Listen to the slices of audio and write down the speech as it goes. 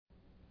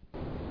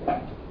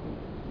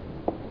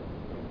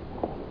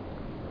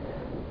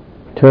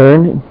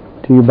Turn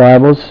to your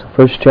Bibles,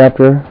 first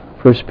chapter,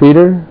 1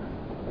 Peter.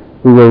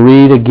 We will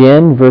read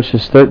again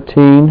verses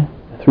 13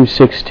 through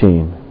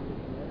 16.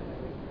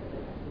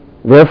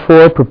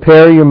 Therefore,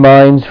 prepare your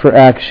minds for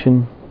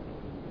action.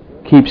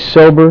 Keep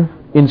sober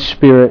in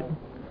spirit.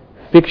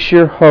 Fix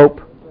your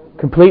hope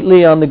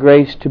completely on the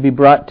grace to be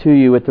brought to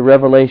you at the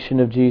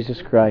revelation of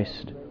Jesus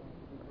Christ.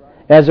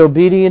 As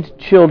obedient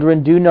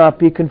children, do not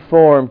be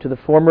conformed to the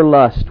former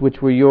lust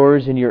which were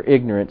yours in your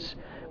ignorance,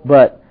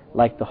 but,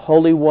 like the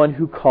Holy One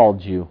who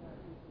called you,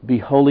 be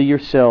holy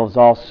yourselves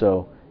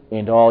also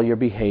in all your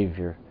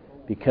behavior,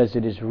 because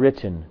it is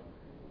written,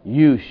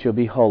 You shall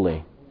be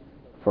holy,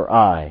 for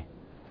I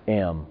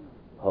am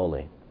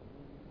holy.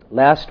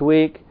 Last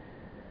week,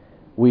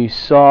 we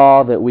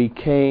saw that we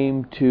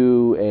came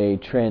to a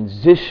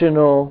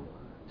transitional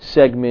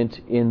segment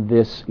in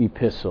this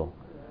epistle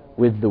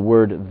with the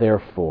word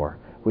therefore,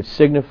 which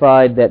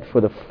signified that for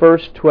the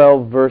first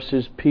 12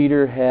 verses,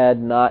 Peter had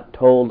not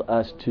told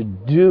us to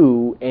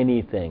do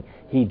anything.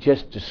 He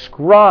just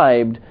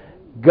described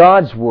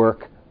God's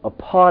work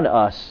upon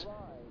us,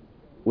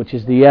 which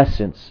is the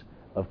essence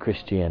of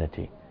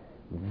Christianity.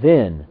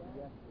 Then,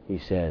 he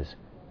says,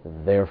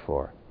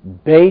 therefore,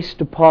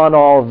 based upon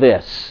all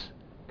this,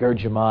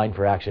 gird your mind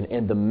for action.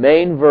 And the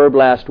main verb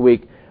last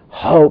week,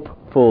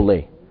 hope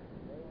fully.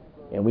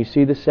 And we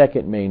see the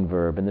second main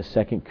verb in the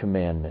second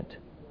commandment,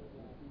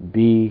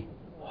 be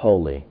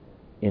holy,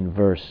 in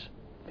verse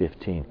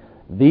 15.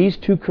 These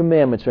two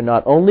commandments are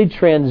not only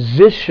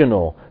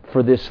transitional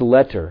for this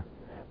letter,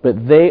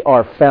 but they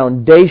are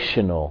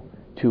foundational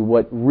to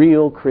what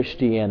real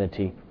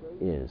Christianity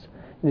is.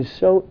 It is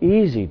so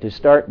easy to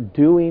start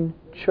doing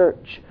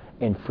church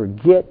and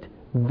forget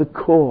the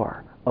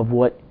core of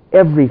what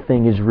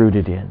everything is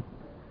rooted in.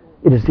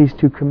 It is these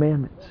two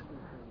commandments.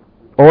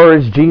 Or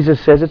as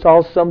Jesus says, it's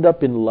all summed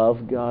up in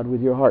love God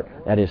with your heart.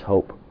 That is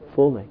hope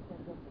fully.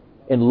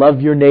 And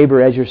love your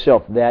neighbor as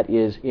yourself. That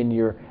is in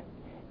your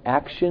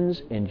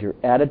actions and your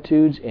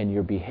attitudes and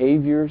your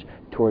behaviors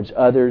towards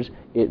others.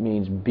 It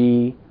means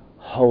be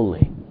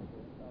holy.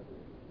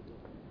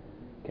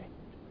 Okay.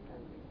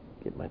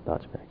 Get my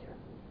thoughts back here.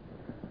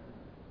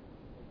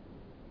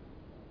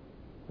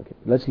 Okay,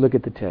 let's look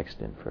at the text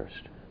then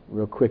first,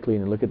 real quickly,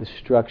 and look at the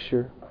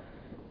structure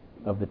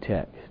of the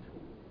text.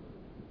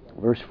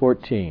 Verse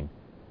 14.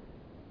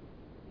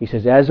 He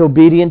says, As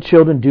obedient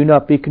children, do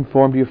not be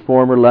conformed to your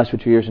former lust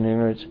which are yours in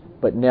ignorance.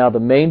 But now the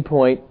main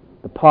point,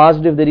 the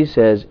positive that he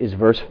says, is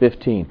verse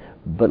 15.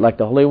 But like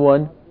the Holy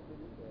One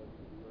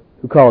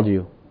who called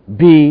you,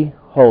 be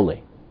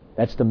holy.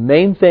 That's the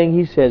main thing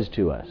he says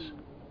to us.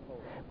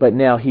 But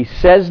now he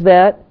says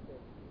that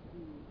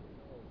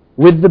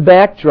with the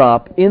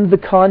backdrop in the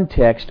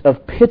context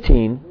of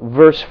pitting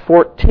verse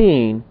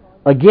 14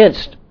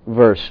 against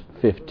verse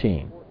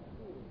 15.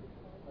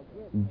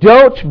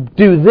 Don't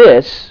do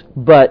this,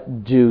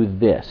 but do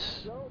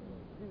this.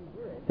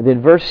 And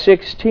then verse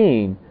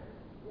 16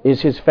 is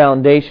his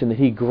foundation that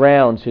he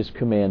grounds his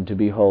command to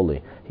be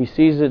holy. He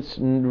sees it's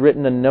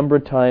written a number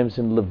of times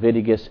in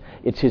Leviticus.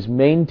 It's his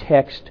main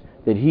text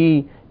that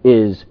he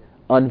is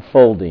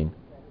unfolding,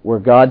 where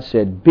God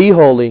said, Be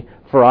holy,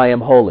 for I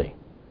am holy.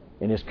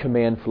 And his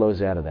command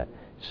flows out of that.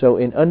 So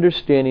in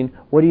understanding,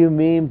 what do you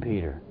mean,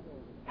 Peter?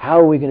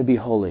 How are we going to be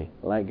holy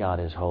like God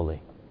is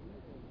holy?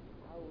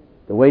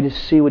 The way to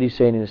see what he's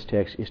saying in this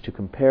text is to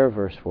compare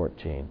verse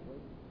 14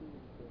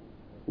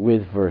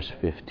 with verse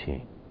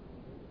 15.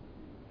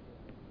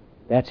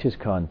 That's his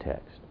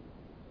context.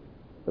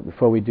 But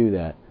before we do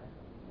that,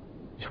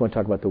 I just want to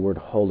talk about the word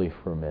holy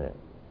for a minute.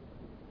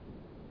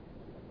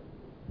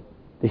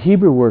 The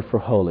Hebrew word for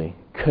holy,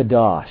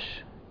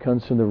 kadosh,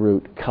 comes from the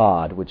root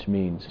kad, which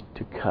means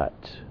to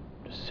cut,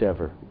 to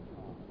sever,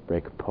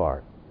 break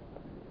apart.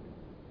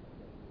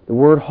 The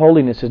word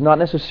holiness is not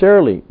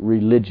necessarily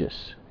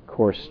religious. Of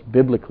course,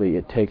 biblically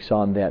it takes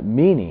on that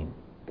meaning.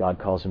 God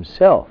calls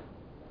himself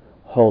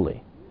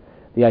holy.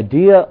 The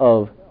idea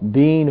of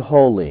being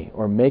holy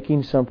or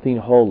making something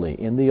holy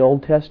in the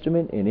Old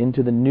Testament and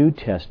into the New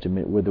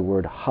Testament with the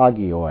word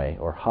hagioi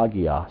or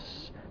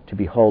hagios, to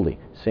be holy.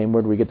 Same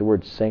word we get the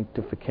word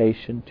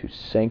sanctification, to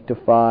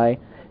sanctify,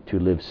 to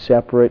live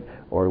separate,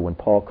 or when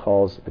Paul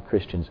calls the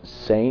Christians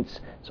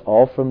saints, it's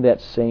all from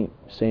that same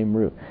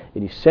root.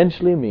 It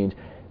essentially means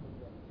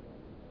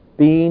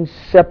being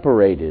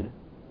separated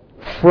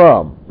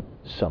from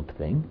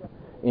something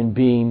and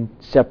being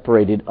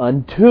separated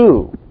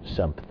unto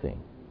something.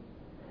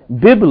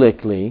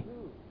 Biblically,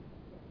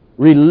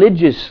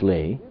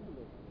 religiously,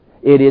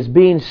 it is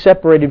being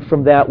separated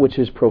from that which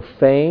is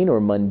profane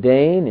or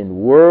mundane and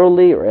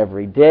worldly or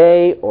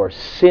everyday or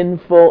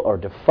sinful or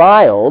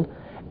defiled,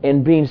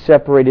 and being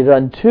separated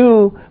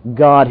unto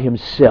God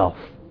himself.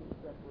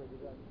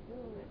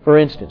 For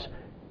instance,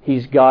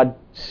 God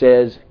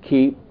says,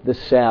 keep the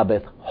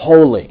Sabbath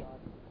holy.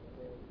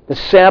 The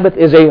Sabbath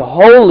is a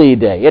holy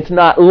day. It's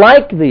not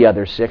like the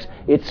other 6.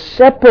 It's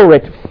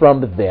separate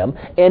from them,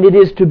 and it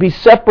is to be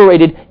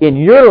separated in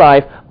your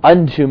life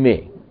unto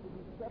me.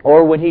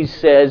 Or when he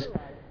says,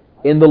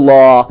 in the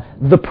law,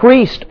 the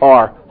priests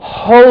are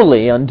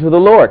holy unto the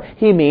Lord.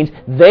 He means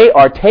they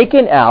are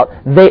taken out,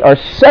 they are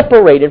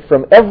separated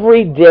from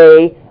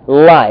everyday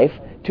life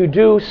to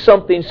do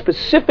something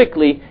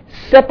specifically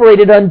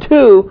separated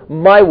unto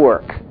my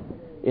work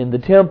in the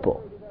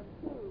temple.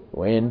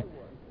 When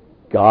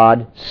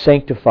God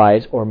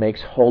sanctifies or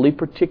makes holy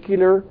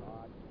particular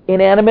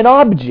inanimate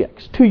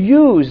objects to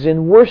use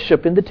in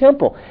worship in the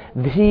temple,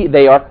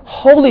 they are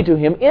holy to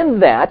Him in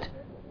that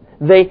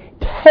they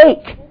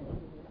take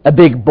a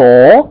big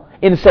bowl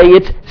and say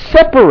it's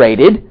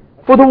separated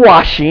for the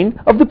washing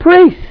of the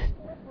priest,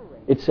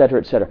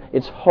 etc., etc.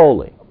 It's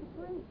holy.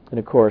 And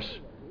of course,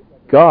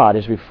 God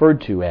is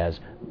referred to as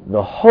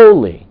the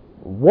Holy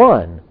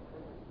One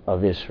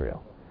of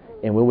Israel.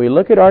 And when we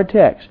look at our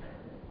text,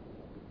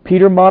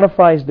 Peter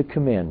modifies the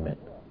commandment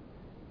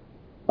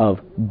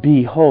of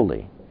be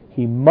holy.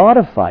 He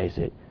modifies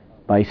it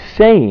by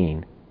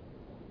saying,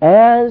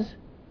 as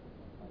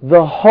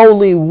the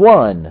Holy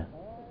One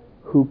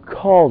who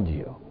called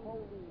you.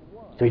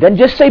 So he doesn't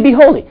just say be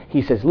holy.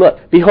 He says,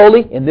 look, be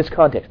holy in this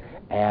context,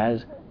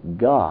 as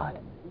God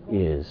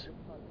is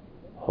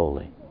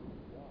holy.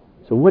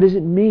 So what does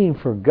it mean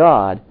for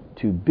God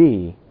to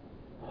be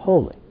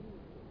holy?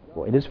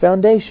 Well, in its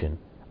foundation,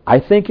 I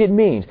think it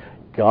means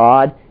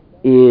God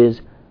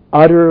is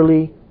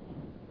utterly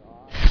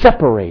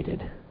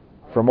separated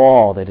from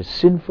all that is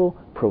sinful,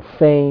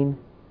 profane,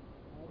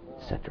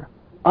 etc.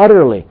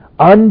 Utterly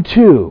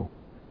unto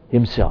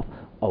Himself.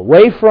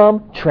 Away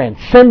from,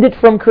 transcendent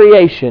from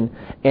creation,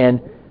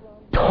 and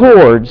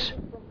towards,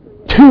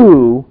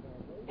 to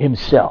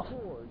Himself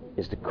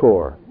is the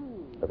core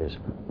of His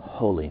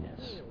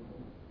holiness.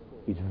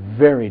 He's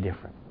very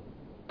different.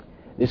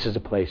 This is a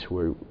place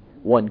where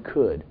one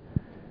could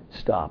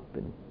stop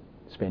and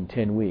spend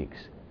 10 weeks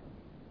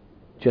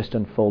just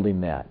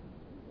unfolding that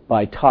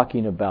by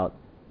talking about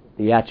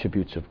the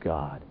attributes of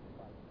God,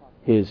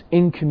 His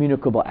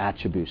incommunicable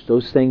attributes,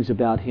 those things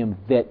about Him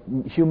that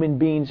human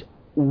beings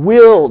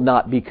will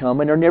not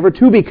become and are never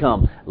to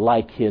become,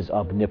 like His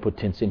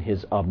omnipotence and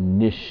His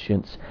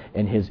omniscience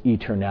and His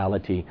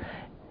eternality,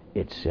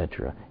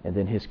 etc. And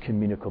then His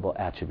communicable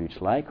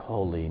attributes like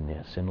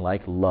holiness and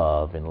like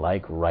love and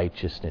like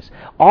righteousness.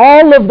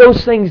 All of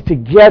those things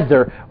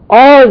together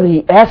are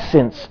the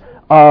essence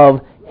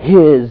of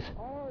His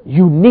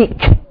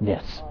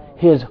uniqueness,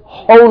 His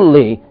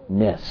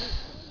holiness.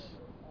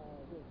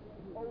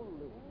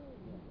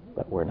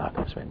 But we're not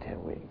going to spend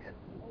 10 weeks.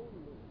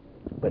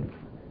 But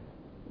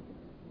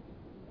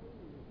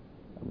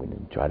I'm going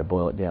to try to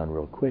boil it down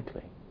real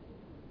quickly.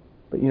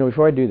 But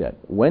before I do that,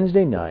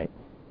 Wednesday night,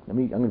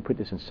 I'm going to put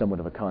this in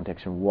somewhat of a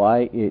context and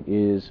why it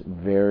is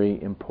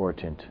very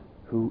important.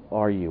 Who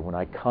are you? When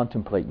I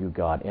contemplate you,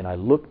 God, and I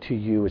look to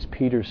you, as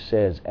Peter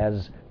says,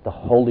 as the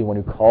Holy One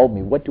who called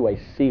me, what do I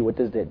see? What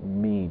does that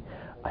mean?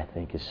 I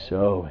think is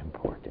so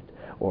important.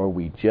 Or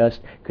we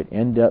just could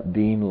end up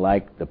being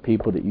like the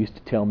people that used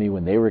to tell me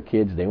when they were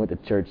kids they went to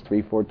church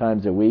 3-4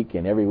 times a week,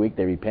 and every week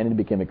they repented and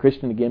became a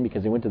Christian again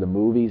because they went to the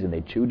movies and they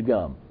chewed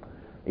gum.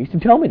 They used to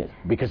tell me this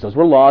because those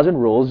were laws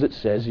and rules that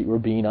says you were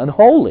being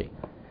unholy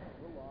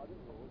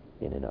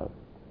in and of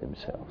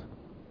themselves.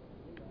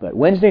 But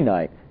Wednesday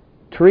night,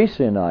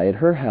 Teresa and I, at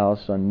her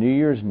house on New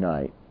Year's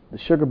night, the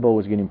Sugar Bowl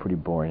was getting pretty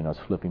boring, and I was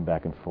flipping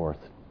back and forth,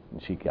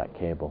 and she got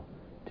cable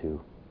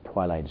to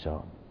Twilight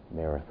Zone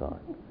Marathon.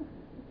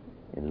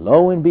 And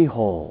lo and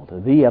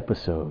behold, the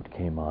episode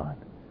came on,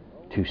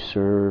 To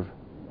Serve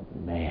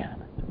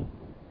Man.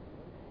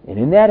 And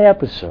in that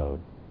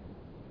episode,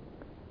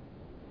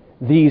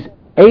 these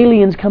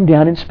aliens come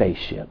down in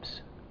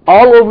spaceships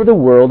all over the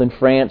world, in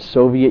France,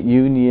 Soviet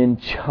Union,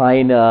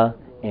 China,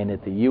 and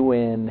at the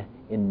UN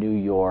in New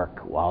York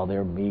while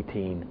they're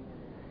meeting.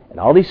 And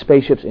all these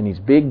spaceships and these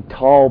big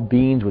tall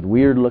beings with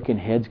weird looking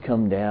heads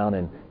come down,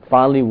 and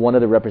finally one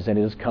of the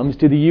representatives comes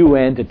to the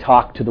UN to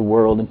talk to the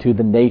world and to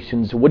the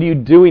nations. What are you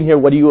doing here?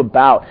 What are you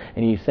about?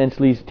 And he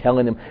essentially is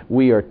telling them,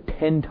 we are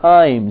 10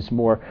 times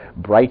more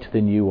bright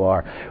than you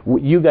are.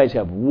 You guys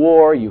have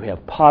war, you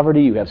have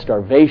poverty, you have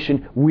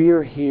starvation.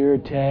 We're here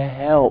to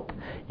help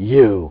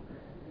you.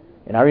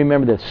 And I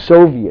remember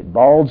the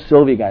bald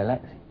Soviet guy,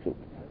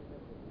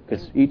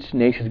 because each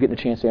nation's getting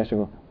a chance to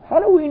answer, how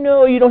do we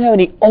know you don't have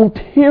any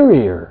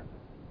ulterior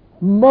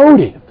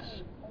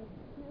motives?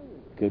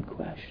 Good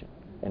question.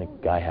 And a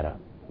guy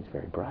he's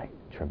very bright,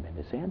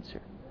 tremendous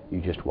answer. You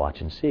just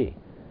watch and see.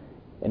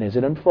 And as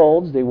it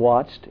unfolds, they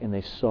watched and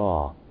they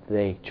saw.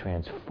 They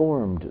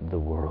transformed the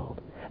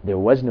world. There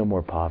was no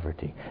more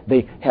poverty.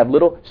 They have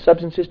little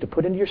substances to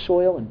put into your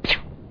soil, and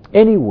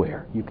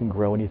anywhere you can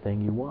grow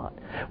anything you want.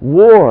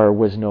 War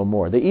was no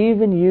more. They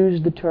even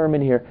used the term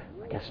in here,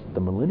 I guess the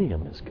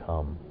millennium has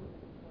come.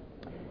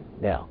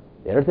 Now,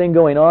 the other thing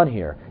going on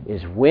here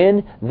is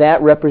when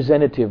that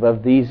representative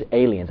of these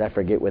aliens, I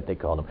forget what they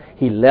called him,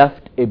 he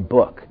left a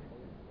book.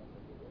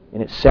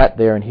 And it sat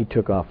there and he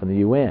took off from the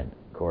UN.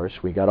 Of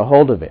course, we got a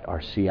hold of it.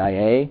 Our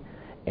CIA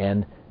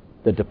and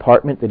the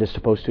department that is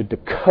supposed to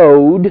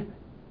decode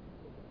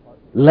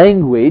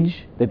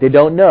language that they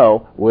don't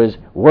know was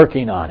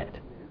working on it.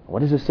 What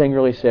does this thing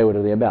really say? What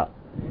are they about?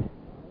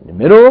 In the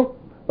middle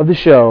of the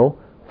show,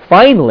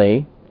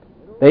 finally,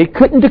 they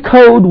couldn't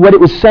decode what it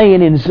was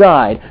saying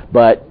inside,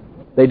 but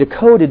they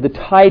decoded the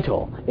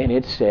title, and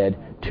it said,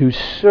 To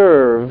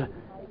Serve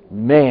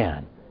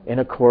Man. And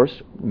of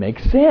course,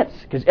 makes sense,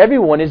 because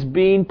everyone is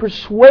being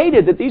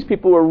persuaded that these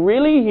people are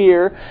really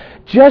here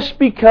just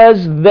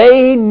because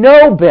they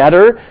know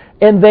better,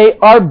 and they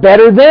are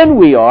better than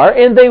we are,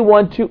 and they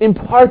want to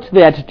impart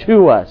that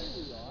to us.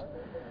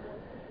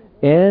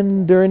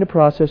 And during the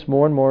process,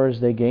 more and more as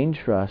they gained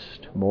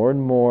trust, more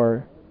and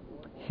more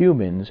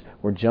humans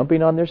were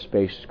jumping on their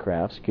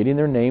spacecrafts, getting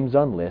their names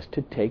on lists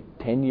to take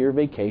 10-year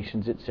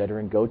vacations, etc.,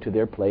 and go to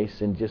their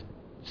place and just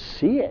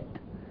see it.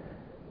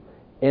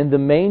 And the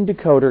main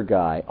decoder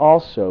guy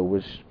also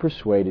was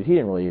persuaded. He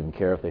didn't really even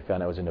care if they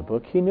found out it was in a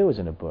book. He knew it was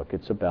in a book.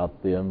 It's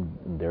about them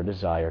and their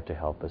desire to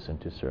help us and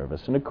to serve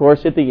us. And of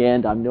course, at the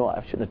end, I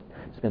shouldn't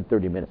have spent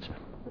 30 minutes.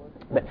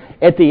 But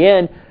at the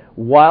end,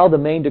 while the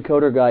main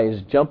decoder guy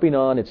is jumping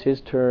on, it's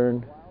his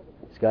turn.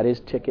 He's got his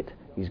ticket.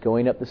 He's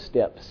going up the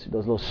steps,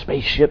 those little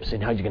spaceships,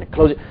 and how he's going to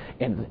close it.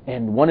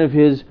 And one of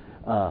his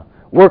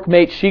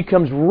workmates, she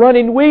comes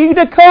running. We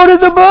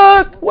decoded the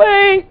book.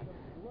 Wait.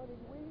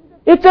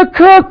 It's a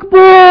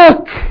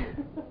cookbook!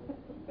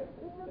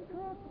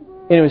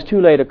 And it was too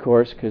late, of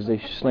course, because they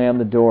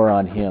slammed the door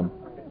on him.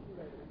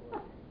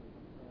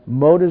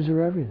 Motives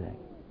are everything.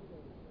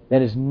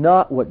 That is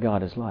not what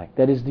God is like.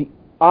 That is the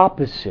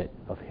opposite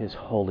of His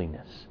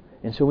holiness.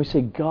 And so we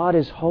say God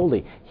is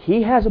holy.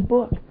 He has a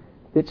book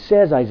that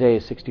says,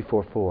 Isaiah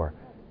 64:4,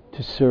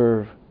 to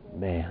serve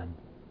man.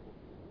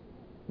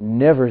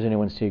 Never has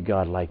anyone seen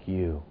God like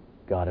you,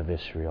 God of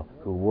Israel,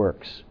 who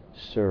works,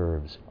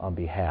 serves on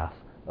behalf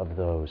of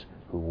those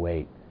who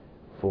wait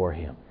for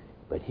Him.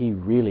 But He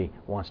really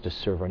wants to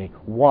serve our need.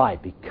 Why?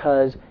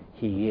 Because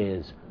He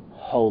is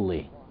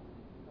holy.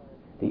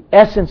 The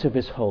essence of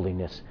His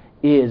holiness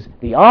is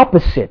the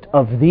opposite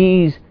of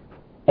these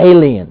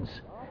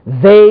aliens.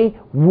 They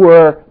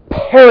were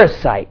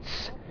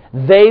parasites.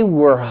 They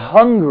were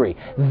hungry.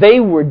 They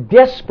were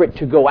desperate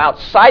to go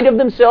outside of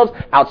themselves,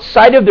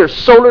 outside of their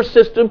solar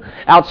system,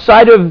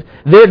 outside of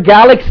their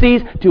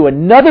galaxies, to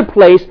another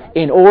place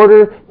in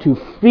order to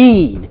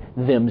feed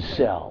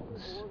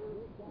themselves.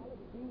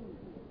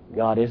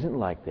 God isn't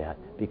like that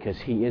because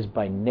He is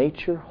by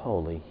nature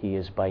holy. He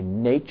is by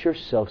nature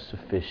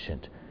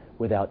self-sufficient,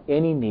 without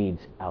any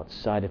needs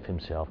outside of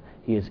Himself.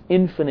 He is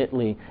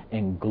infinitely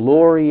and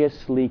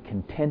gloriously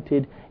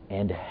contented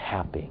and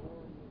happy.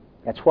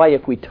 That's why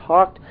if we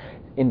talked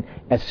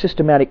as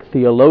systematic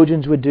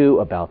theologians would do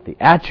about the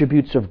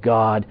attributes of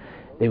God,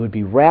 they would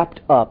be wrapped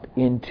up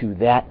into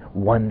that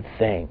one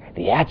thing.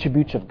 The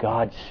attributes of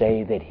God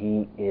say that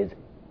He is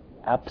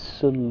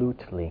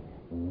absolutely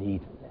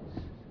needless.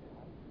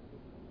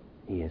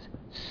 He is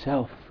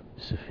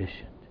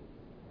self-sufficient.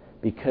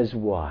 Because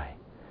why?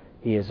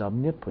 He is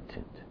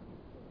omnipotent.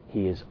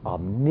 He is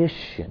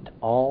omniscient,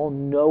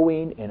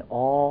 all-knowing and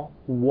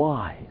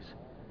all-wise.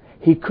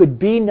 He could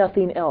be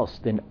nothing else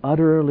than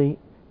utterly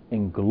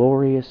and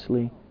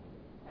gloriously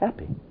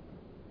happy.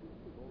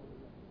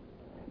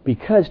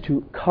 Because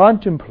to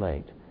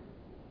contemplate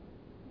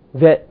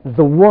that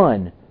the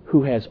one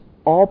who has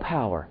all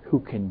power, who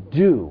can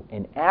do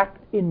and act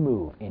and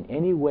move in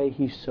any way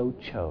He so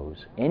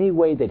chose, any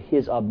way that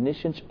His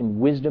omniscience and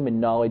wisdom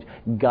and knowledge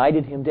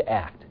guided Him to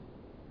act,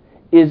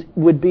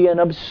 would be an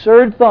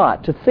absurd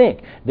thought to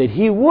think that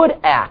He would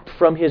act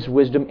from His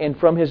wisdom and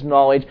from His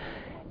knowledge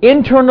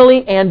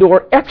internally and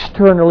or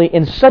externally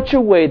in such a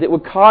way that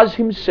would cause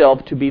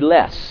Himself to be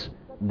less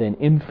than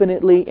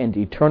infinitely and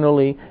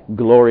eternally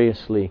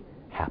gloriously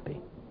happy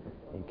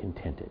and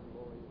contented.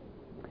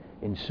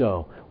 And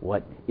so,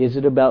 what is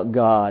it about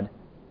God?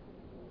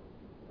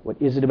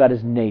 What is it about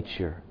His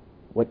nature?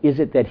 What is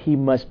it that He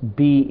must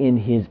be in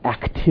His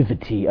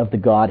activity of the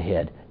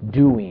Godhead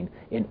doing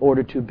in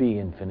order to be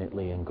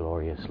infinitely and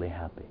gloriously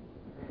happy?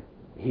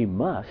 He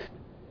must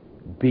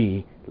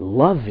be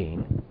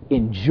loving,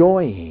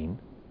 enjoying,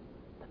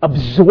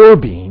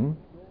 absorbing,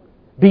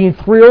 being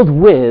thrilled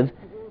with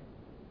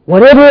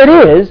whatever it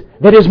is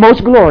that is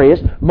most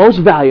glorious, most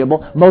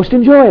valuable, most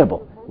enjoyable,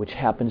 which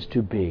happens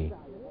to be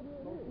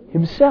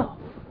Himself.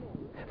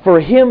 For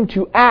Him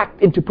to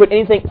act and to put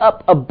anything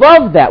up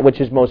above that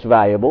which is most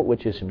valuable,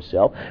 which is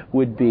Himself,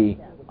 would be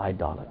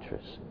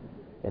idolatrous.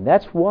 And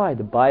that's why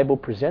the Bible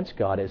presents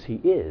God as He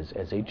is,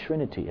 as a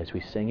Trinity, as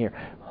we sing here.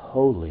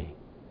 Holy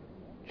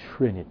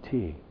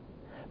Trinity.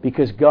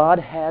 Because God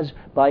has,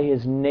 by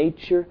His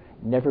nature,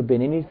 never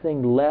been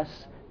anything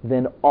less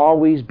than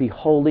always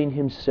beholding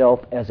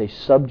Himself as a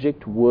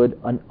subject would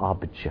an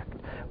object.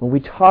 When we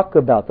talk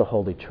about the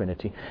Holy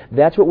Trinity,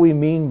 that's what we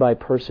mean by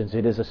persons.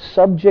 It is a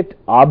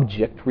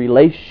subject-object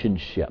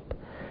relationship.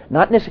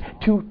 Not necessarily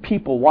two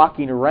people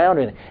walking around,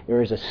 and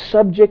there is a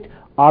subject-object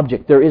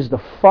object. There is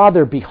the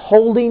Father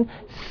beholding,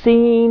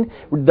 seeing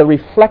the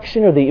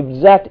reflection or the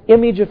exact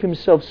image of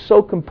Himself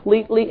so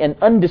completely and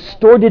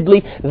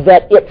undistortedly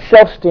that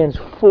itself stands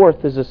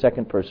forth as the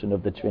second person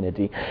of the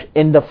Trinity.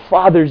 And the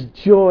Father's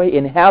joy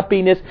and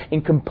happiness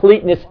and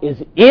completeness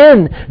is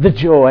in the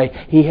joy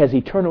He has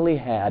eternally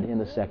had in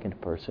the second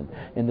person.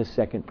 In the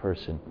second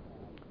person,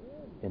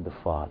 in the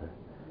Father.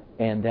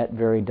 And that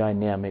very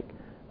dynamic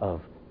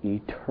of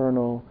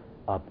eternal,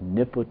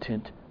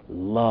 omnipotent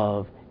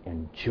love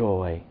and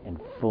joy and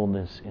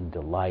fullness and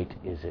delight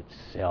is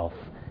itself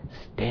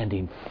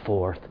standing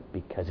forth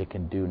because it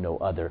can do no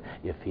other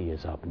if He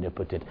is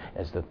omnipotent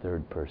as the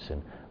third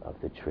person of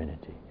the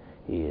Trinity.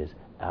 He is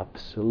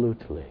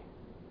absolutely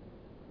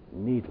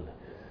needless.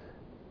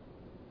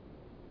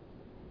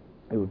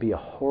 It would be a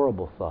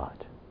horrible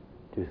thought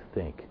to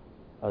think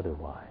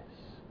otherwise.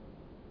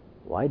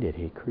 Why did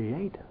He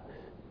create us?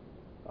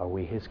 Are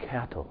we His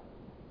cattle?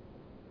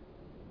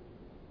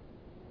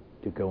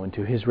 To go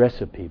into His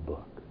recipe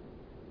book?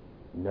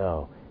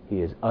 No,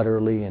 He is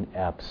utterly and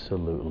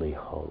absolutely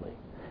holy.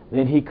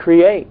 Then He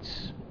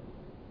creates.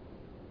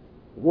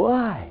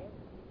 Why?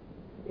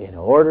 In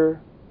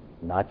order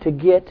not to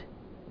get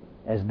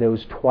as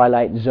those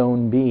Twilight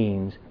Zone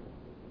beings,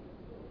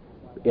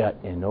 yet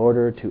in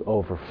order to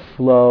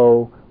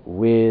overflow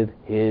with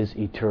His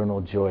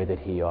eternal joy that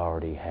He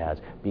already has.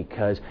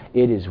 Because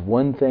it is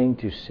one thing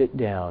to sit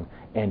down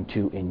and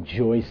to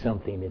enjoy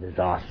something that is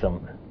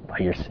awesome by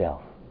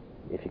yourself,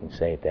 if you can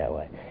say it that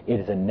way. It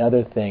is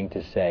another thing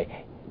to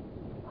say,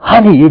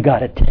 honey, you got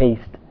to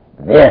taste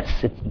this.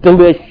 It's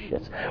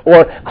delicious.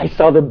 Or I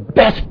saw the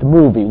best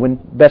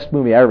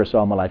movie I ever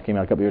saw in my life came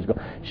out a couple years ago.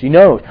 She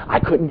knows. I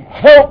couldn't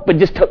help but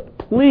just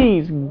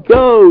please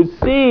go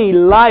see.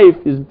 Life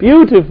is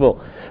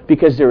beautiful.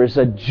 Because there is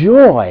a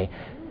joy,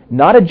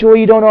 not a joy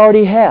you don't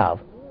already have,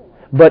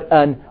 but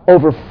an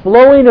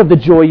overflowing of the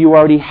joy you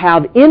already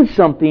have in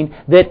something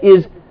that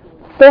is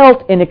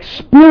felt and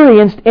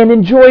experienced and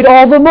enjoyed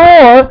all the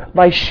more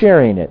by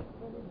sharing it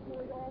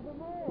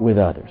with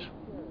others.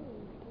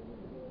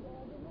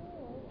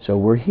 So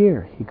we're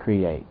here. He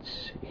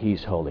creates.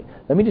 He's holy.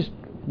 Let me just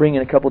bring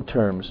in a couple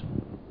terms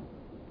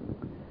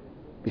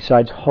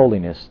besides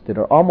holiness that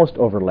are almost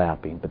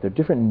overlapping, but they're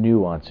different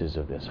nuances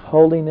of this.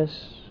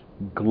 Holiness,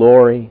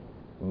 glory,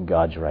 and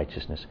God's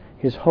righteousness.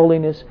 His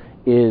holiness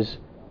is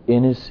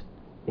in His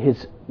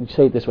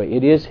say it this way,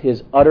 it is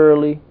His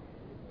utterly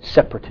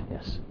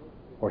separateness,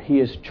 or He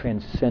is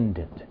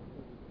transcendent.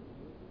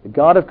 The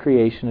God of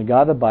creation, the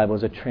God of the Bible,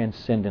 is a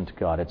transcendent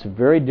God. It's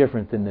very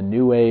different than the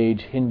New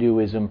Age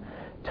Hinduism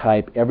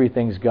type,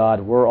 everything's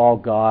God, we're all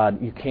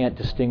God. You can't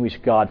distinguish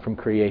God from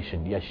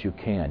creation. Yes, you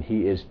can.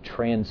 He is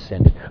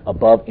transcendent,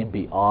 above and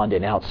beyond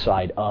and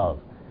outside of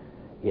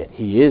it.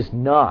 He is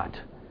not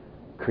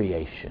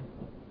creation.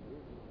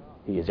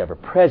 He is ever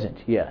present,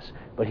 yes,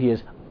 but He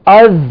is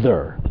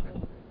utterly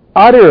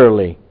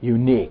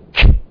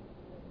unique.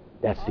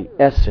 That's the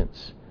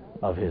essence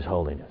of His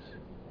holiness.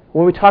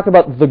 When we talk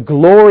about the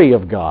glory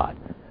of God,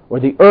 or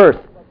the earth,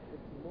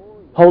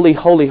 holy,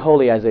 holy,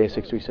 holy, Isaiah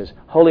 6:3 says,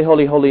 holy,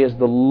 holy, holy is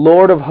the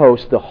Lord of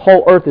hosts. The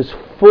whole earth is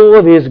full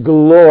of His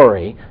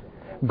glory.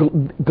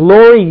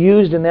 Glory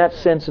used in that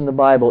sense in the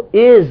Bible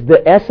is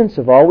the essence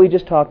of all we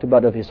just talked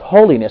about, of His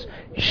holiness,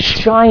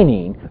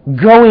 shining,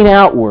 going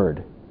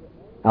outward,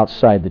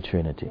 outside the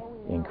Trinity,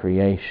 in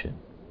creation.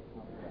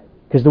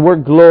 Because the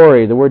word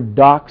glory, the word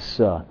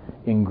doxa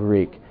in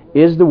Greek,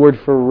 is the word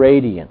for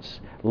radiance.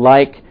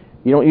 Like,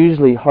 you don't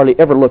usually hardly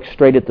ever look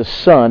straight at the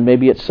sun,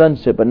 maybe at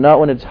sunset, but not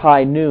when it's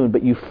high noon.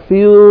 But you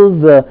feel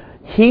the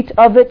heat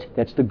of it.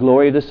 That's the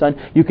glory of the sun.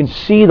 You can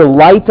see the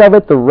light of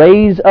it, the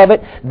rays of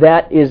it.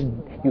 That is,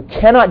 you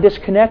cannot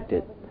disconnect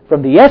it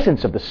from the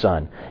essence of the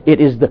sun. It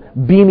is the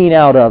beaming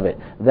out of it.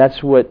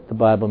 That's what the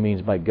Bible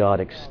means by God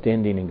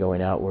extending and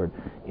going outward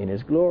in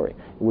His glory.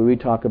 When we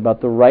talk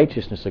about the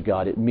righteousness of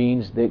God, it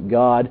means that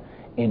God,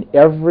 in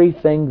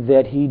everything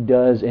that He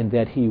does and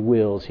that He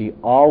wills, He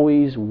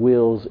always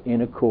wills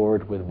in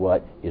accord with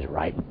what is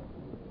right.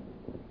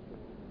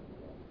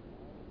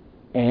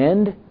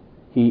 And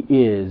He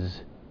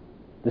is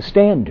the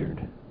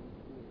standard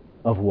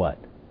of what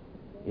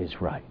is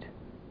right.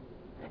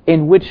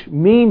 In which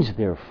means,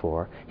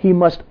 therefore, He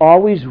must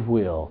always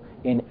will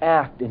and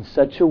act in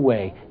such a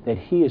way that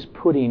He is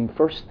putting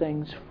first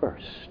things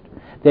first.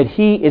 That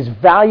He is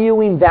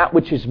valuing that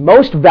which is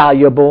most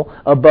valuable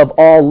above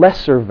all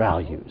lesser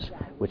values,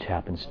 which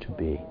happens to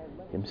be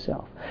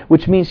Himself.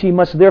 Which means He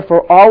must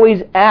therefore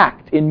always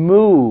act and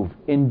move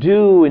and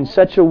do in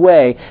such a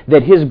way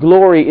that His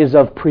glory is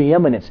of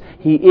preeminence.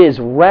 He is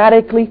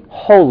radically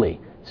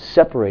holy,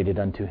 separated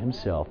unto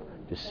Himself,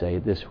 to say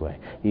it this way.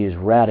 He is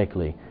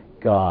radically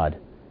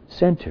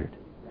God-centered.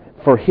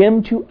 For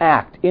Him to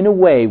act in a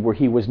way where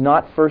He was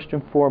not first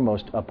and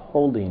foremost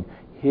upholding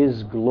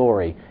His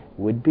glory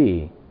would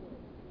be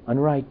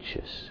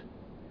unrighteous.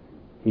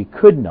 He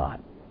could not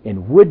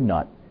and would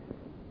not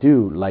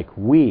do like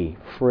we,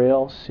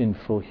 frail,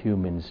 sinful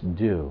humans,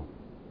 do.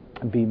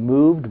 Be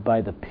moved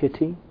by the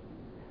pity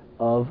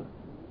of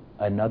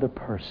another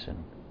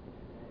person.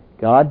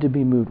 God to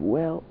be moved.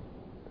 Well,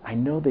 I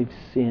know they've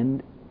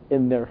sinned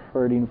and they're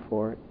hurting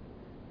for it.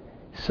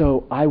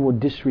 So I will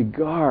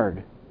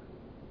disregard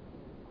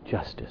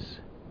justice.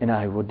 And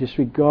I will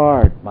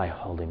disregard my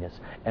holiness.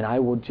 And I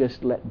will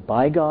just let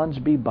bygones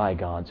be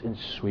bygones and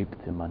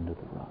sweep them under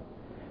the rug.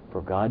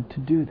 For God to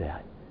do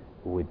that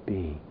would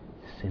be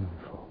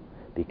sinful.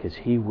 Because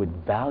He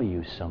would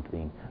value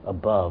something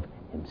above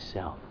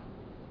Himself.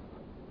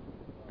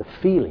 The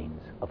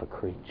feelings of a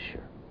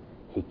creature.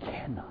 He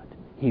cannot.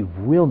 He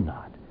will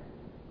not.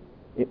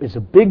 It was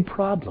a big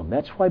problem.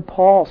 That's why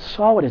Paul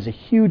saw it as a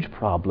huge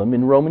problem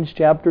in Romans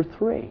chapter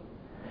 3.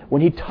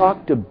 When he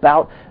talked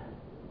about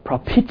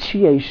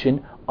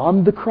propitiation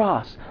on the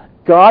cross.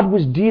 God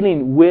was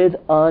dealing with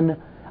an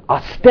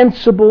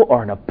ostensible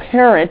or an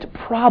apparent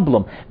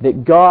problem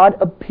that God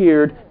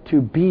appeared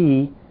to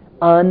be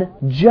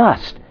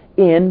unjust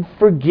in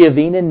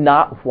forgiving and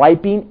not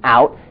wiping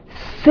out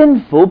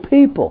sinful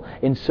people.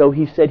 And so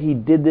He said He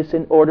did this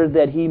in order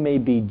that He may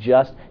be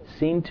just,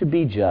 seem to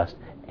be just,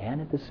 and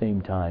at the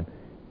same time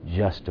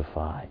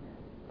justify,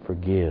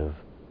 forgive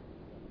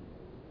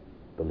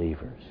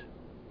believers.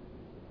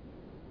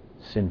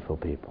 Sinful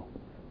people.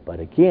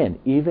 But again,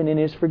 even in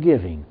His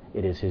forgiving,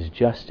 it is His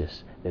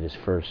justice that is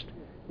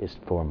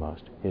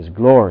foremost. His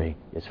glory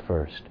is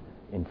first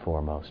and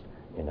foremost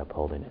in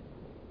upholding it.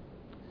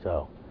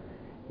 So,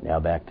 now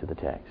back to the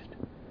text.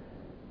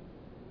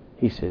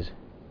 He says,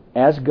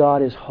 as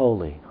God is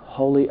holy,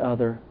 holy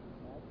other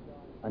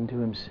unto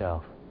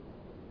Himself,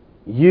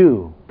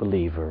 you,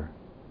 believer,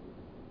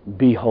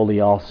 be holy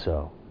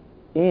also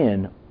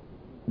in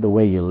the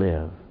way you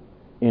live,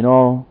 in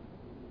all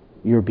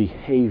your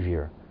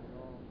behavior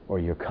or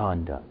your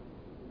conduct.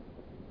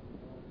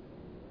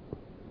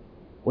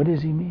 What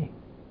does He mean?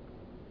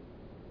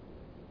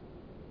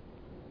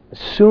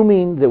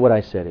 Assuming that what I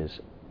said is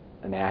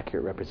an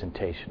accurate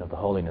representation of the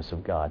holiness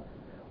of God,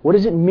 what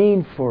does it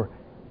mean for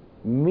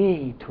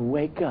me to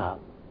wake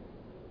up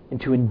and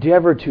to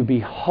endeavor to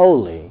be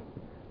holy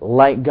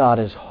like God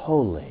is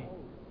holy?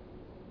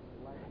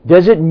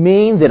 Does it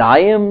mean that I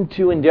am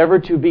to endeavor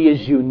to be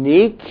as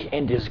unique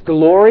and as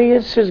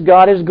glorious as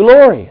God is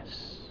glorious?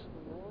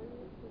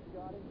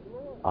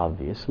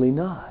 Obviously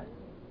not.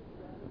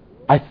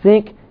 I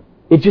think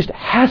it just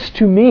has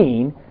to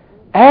mean,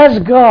 as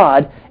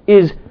God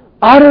is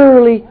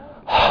utterly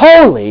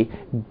holy,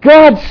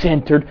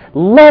 God-centered,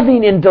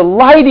 loving and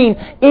delighting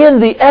in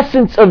the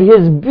essence of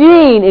His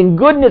being in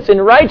goodness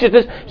and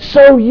righteousness,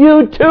 so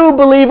you too,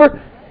 believer,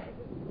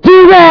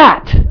 do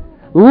that.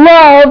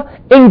 Love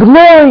and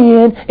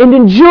glory in and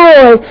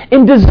enjoy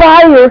and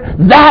desire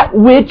that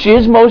which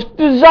is most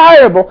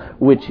desirable,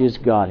 which is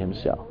God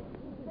Himself.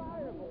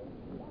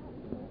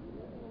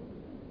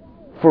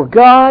 For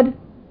God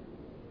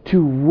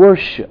to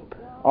worship,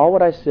 all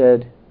what I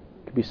said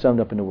could be summed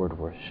up in the word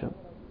worship.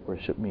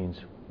 Worship means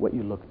what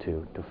you look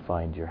to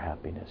find your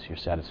happiness, your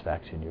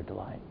satisfaction, your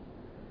delight.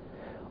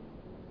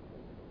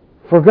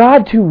 For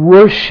God to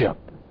worship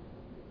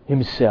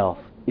Himself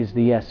is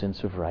the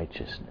essence of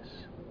righteousness.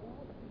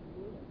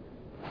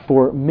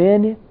 For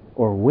men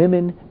or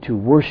women to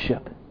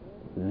worship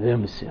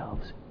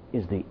themselves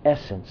is the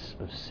essence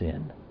of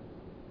sin.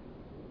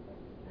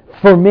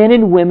 For men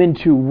and women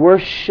to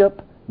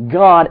worship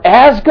God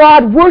as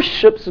God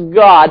worships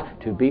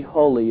God, to be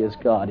holy as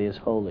God is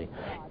holy,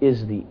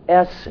 is the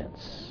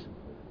essence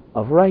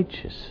of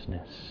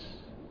righteousness.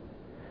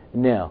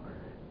 Now,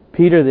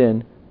 Peter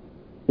then,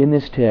 in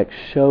this text,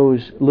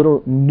 shows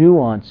little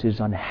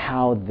nuances on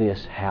how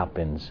this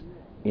happens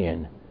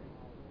in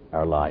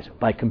our lives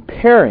by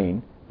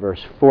comparing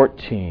verse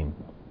 14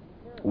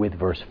 with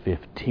verse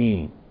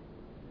 15.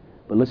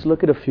 But let's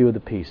look at a few of the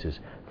pieces.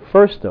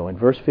 First, though, in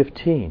verse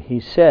 15, he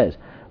says,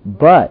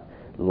 "But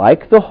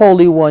like the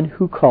Holy One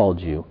who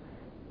called you,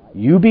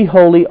 you be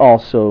holy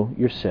also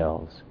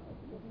yourselves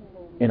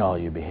in all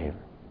your behavior."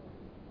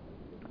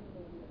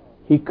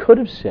 He could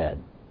have said,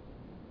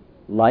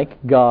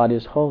 like God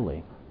is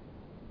holy,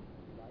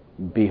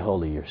 be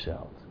holy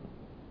yourselves.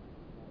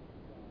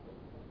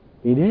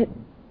 He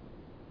didn't.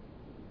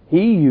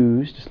 He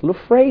used this little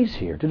phrase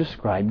here to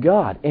describe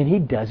God, and He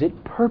does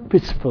it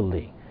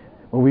purposefully.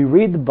 When we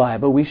read the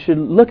Bible, we should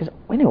look and say,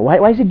 wait a minute,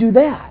 why does He do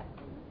that?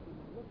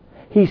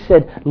 He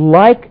said,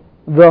 like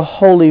the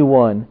Holy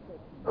One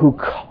who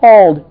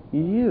called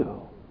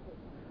you.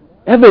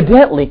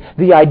 Evidently,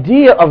 the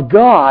idea of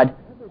God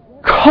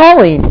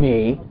calling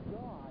me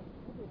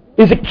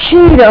is a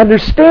key to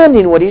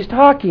understanding what He's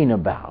talking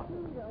about.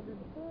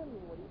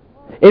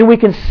 And we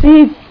can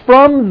see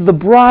from the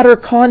broader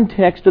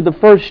context of the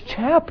first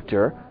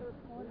chapter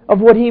of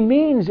what He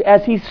means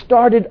as He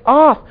started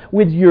off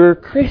with your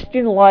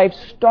Christian life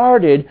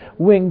started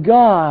when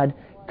God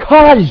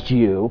caused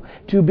you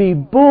to be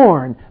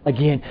born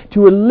again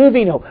to a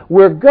living hope,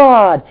 where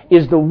God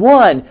is the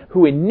one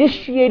who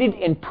initiated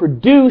and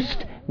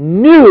produced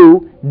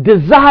new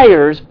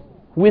desires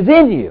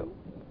within you.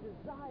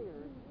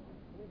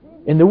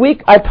 In the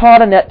week I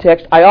taught on that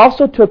text, I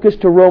also took us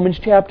to Romans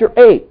chapter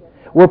 8,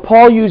 where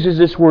Paul uses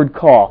this word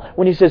call,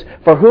 when he says,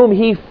 for whom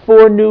he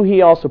foreknew,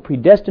 he also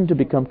predestined to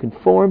become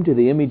conformed to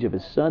the image of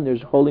his Son.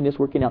 There's holiness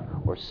working out,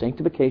 or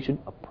sanctification,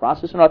 a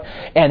process and all.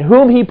 And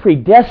whom he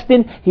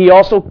predestined, he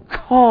also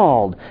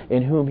called.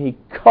 And whom he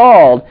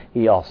called,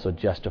 he also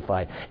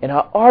justified. And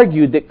I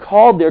argued that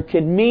called there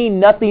can mean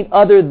nothing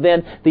other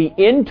than the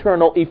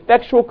internal,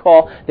 effectual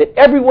call that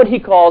everyone he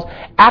calls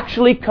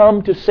actually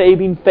come to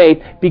saving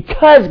faith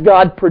because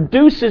God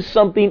produces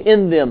something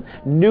in them,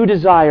 new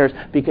desires,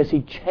 because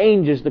He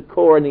changes the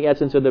core and the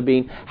essence of their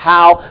being.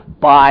 How?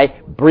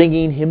 By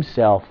bringing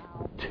Himself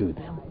to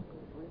them.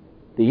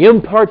 The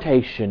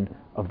impartation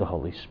of the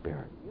Holy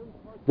Spirit.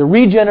 The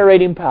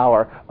regenerating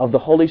power of the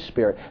Holy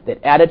Spirit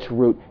that at its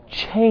root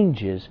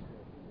changes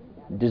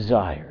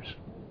desires.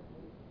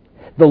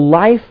 The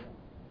life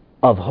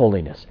of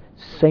holiness,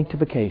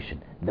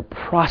 sanctification, the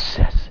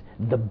process,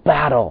 the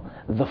battle,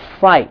 the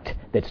fight,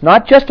 that's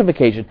not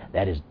justification,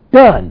 that is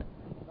done.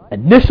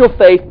 Initial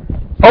faith,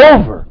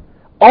 over.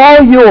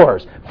 All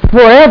yours,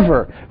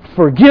 forever,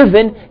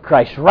 forgiven,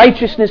 Christ's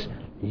righteousness,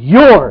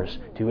 yours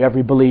to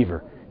every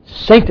believer.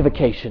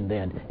 Sanctification,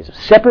 then, is a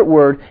separate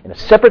word and a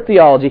separate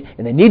theology,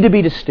 and they need to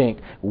be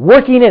distinct,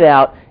 working it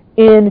out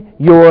in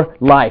your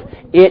life.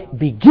 It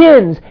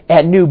begins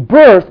at new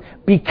birth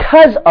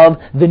because of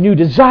the new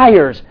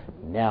desires.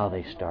 Now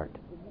they start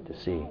to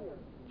see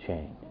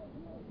change.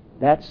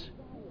 That's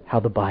how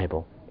the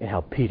Bible and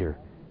how Peter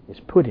is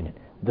putting it.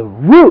 The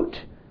root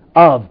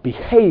of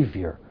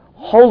behavior,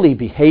 holy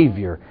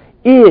behavior,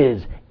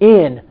 is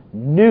in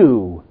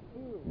new,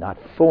 not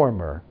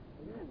former,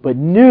 but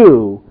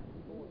new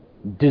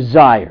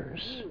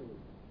desires.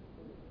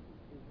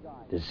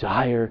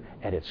 Desire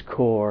at its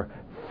core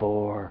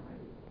for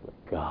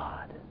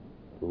God.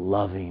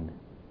 Loving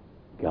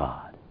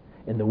God.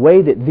 And the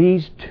way that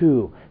these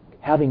two,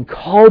 having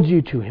called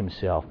you to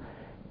Himself,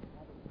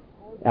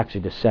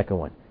 actually the second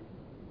one,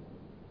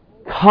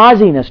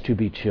 causing us to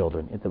be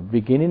children. At the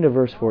beginning of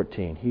verse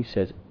 14, he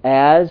says,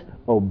 as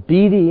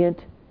obedient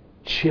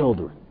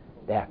children.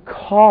 That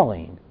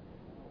calling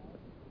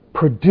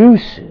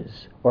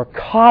produces or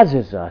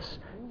causes us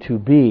to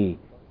be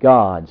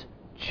God's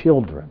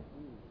children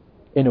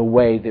in a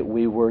way that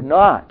we were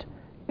not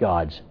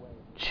God's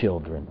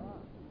children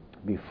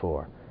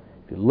before.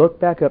 If you look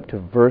back up to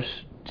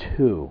verse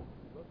 2,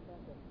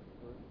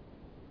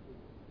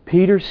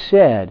 Peter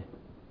said,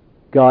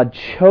 God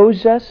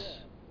chose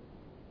us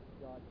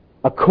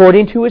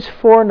according to His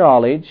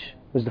foreknowledge,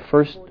 was the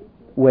first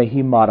way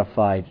he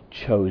modified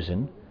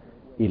chosen,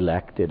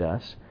 elected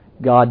us.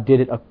 God did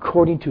it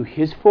according to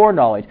His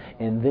foreknowledge.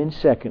 And then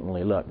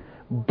secondly, look,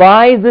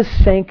 by the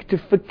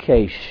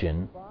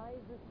sanctification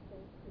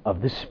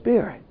of the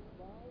Spirit.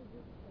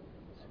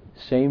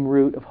 Same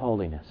root of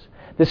holiness.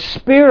 The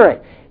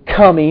Spirit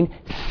coming,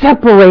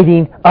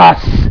 separating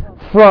us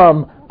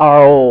from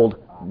our old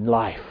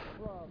life.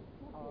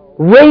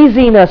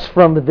 Raising us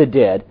from the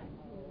dead.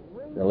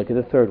 Now look at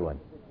the third one.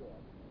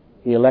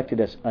 He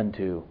elected us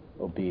unto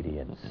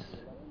obedience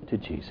to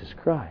Jesus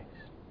Christ.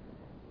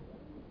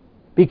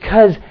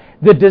 Because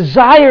the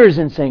desires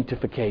in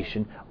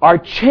sanctification are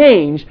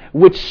changed,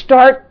 which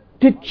start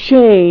to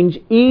change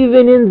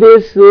even in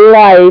this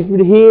life,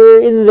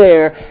 here and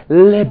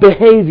there,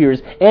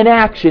 behaviors and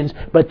actions.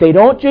 But they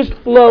don't just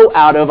flow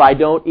out of I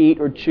don't eat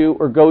or chew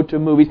or go to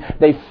movies.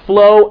 They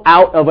flow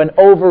out of an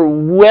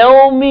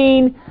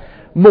overwhelming,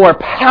 more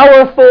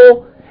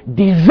powerful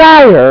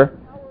desire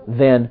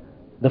than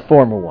the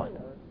former one.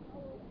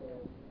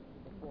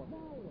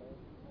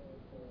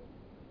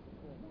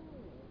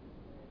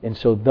 And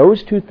so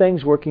those two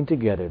things working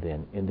together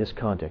then in this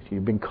context,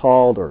 you've been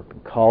called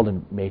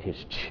and made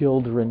His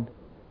children,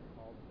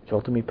 which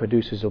ultimately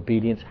produces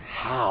obedience.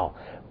 How?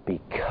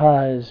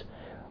 Because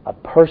a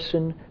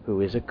person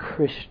who is a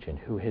Christian,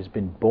 who has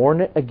been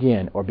born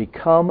again or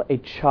become a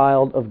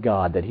child of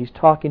God, that he's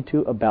talking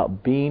to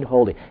about being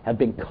holy, have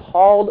been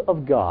called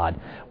of God,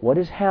 what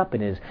has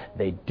happened is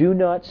they do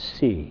not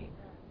see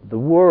the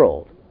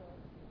world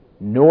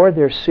nor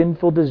their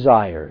sinful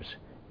desires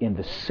in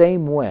the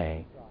same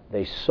way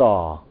they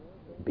saw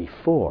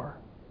before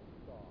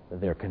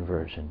their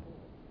conversion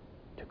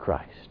to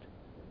Christ.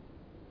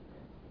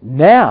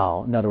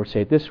 Now, in other words,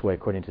 say it this way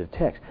according to the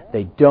text,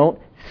 they don't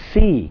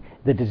see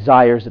the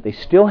desires that they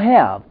still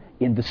have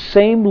in the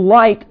same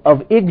light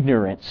of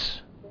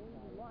ignorance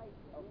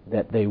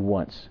that they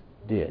once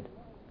did.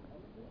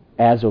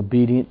 As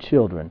obedient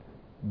children,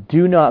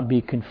 do not be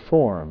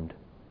conformed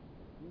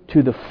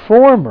to the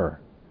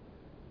former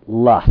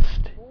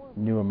lust,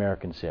 New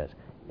American says.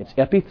 It's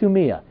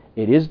epithumia.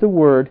 It is the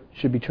word,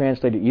 should be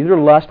translated either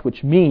lust,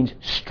 which means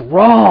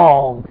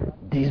strong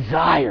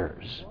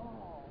desires.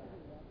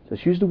 So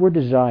let's use the word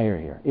desire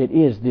here. It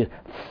is the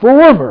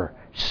former,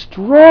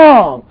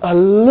 strong,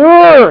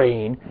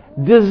 alluring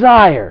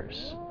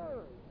desires.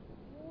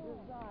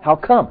 How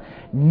come?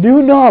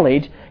 New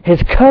knowledge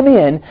has come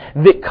in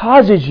that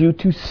causes you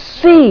to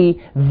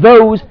see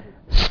those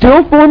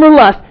still former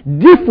lusts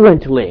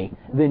differently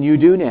than you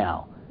do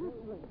now.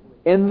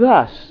 And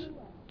thus,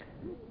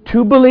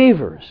 to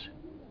believers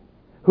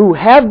who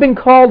have been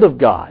called of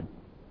God,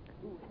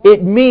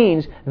 it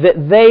means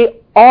that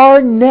they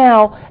are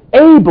now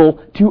able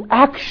to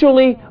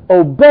actually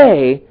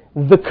obey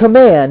the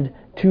command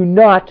to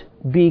not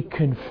be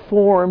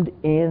conformed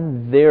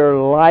in their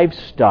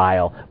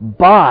lifestyle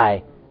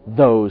by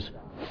those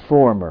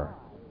former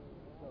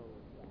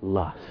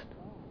lusts.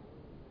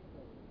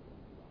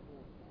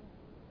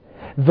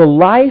 The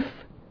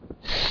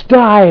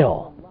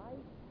lifestyle,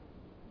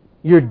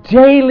 your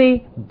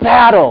daily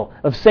battle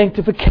of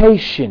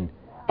sanctification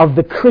of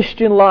the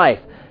Christian life,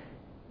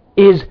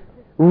 is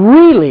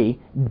really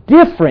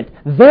different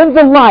than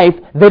the life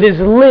that is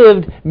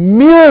lived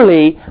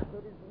merely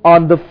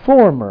on the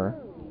former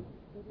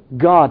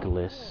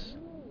godless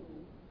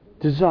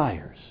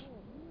desires.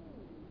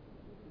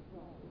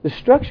 The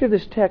structure of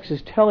this text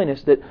is telling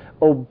us that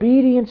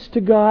obedience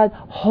to God,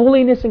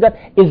 holiness in God,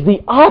 is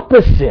the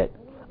opposite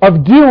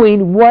of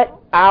doing what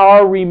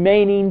our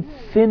remaining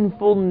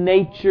sinful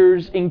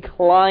natures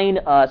incline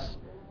us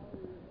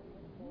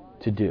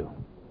to do.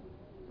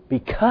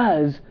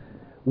 Because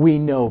we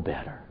know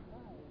better.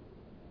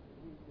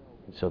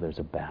 So there's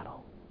a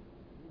battle.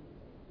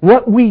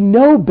 What we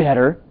know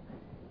better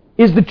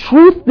is the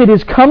truth that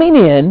is coming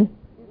in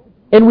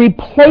and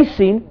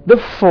replacing the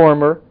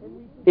former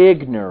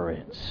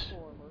ignorance.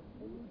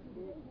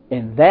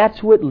 And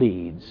that's what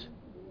leads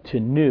to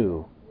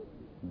new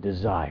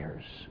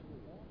desires.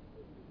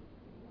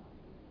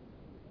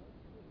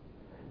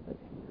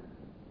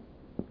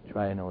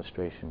 Try an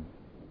illustration.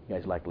 You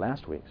guys like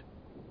last week's?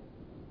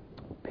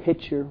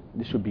 Picture,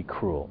 this would be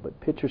cruel, but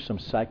picture some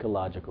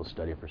psychological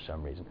study for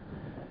some reason.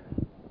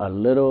 A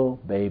little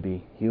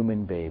baby,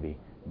 human baby,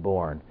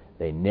 born.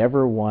 They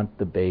never want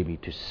the baby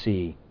to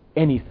see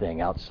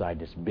anything outside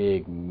this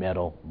big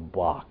metal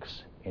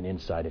box. And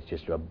inside it's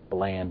just a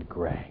bland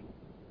gray.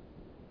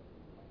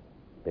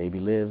 Baby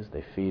lives,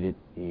 they feed it,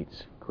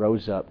 eats,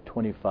 grows up,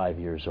 25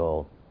 years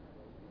old.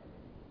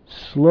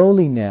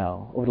 Slowly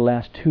now, over the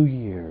last 2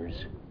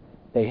 years,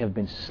 they have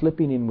been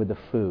slipping in with the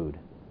food.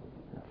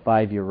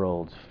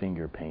 5-year-old's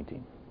finger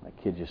painting. My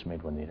kid just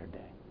made one the other day.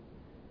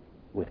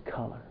 With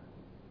color.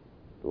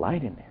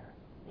 Light in there.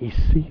 He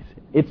sees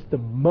it. It's the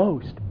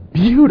most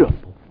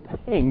beautiful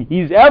thing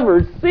he's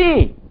ever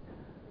seen.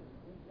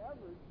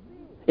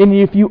 And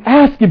if you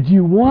ask him, do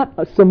you want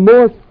some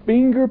more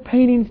finger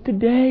paintings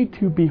today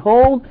to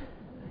behold?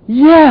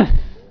 Yes.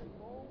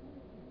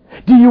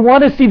 Do you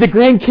want to see the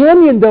Grand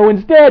Canyon though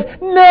instead?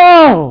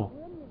 No.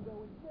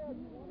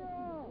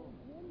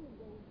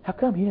 How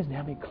come he doesn't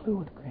have any clue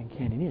what the Grand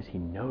Canyon is? He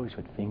knows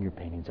what finger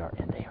paintings are,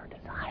 and they are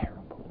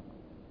desirable.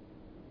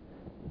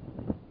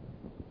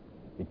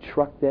 You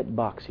truck that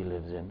box he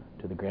lives in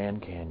to the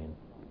Grand Canyon,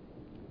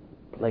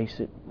 place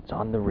it, it's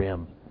on the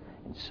rim,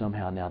 and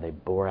somehow now they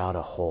bore out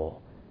a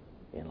hole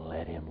and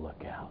let him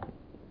look out.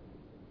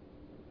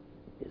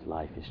 His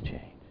life is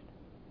changed.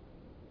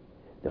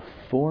 The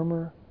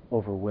former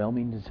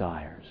overwhelming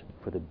desires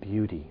for the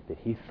beauty that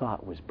he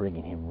thought was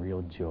bringing him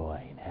real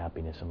joy and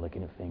happiness and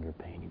looking at finger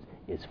paintings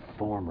is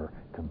former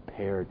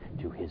compared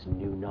to his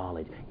new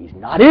knowledge. He's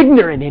not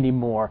ignorant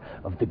anymore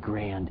of the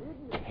Grand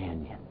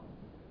Canyon.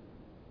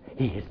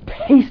 He has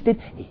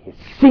tasted, he has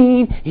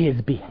seen, he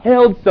has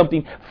beheld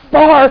something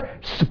far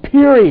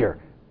superior.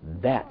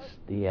 That's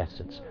the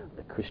essence of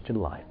the Christian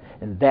life.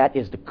 And that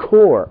is the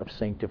core of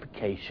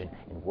sanctification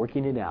and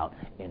working it out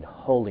in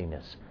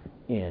holiness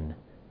in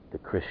the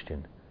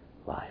Christian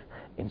life.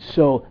 And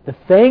so the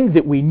thing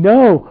that we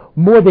know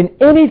more than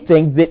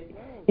anything that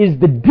is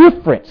the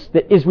difference,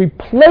 that is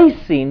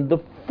replacing the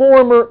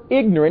former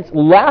ignorance,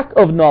 lack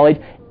of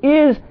knowledge,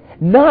 is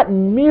not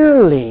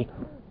merely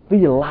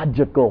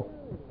theological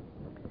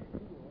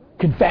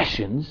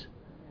confessions,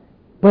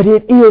 but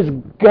it is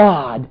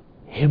God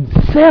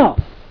Himself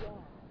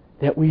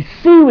that we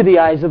see with the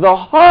eyes of the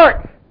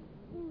heart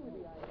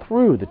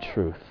through the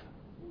truth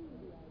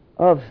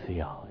of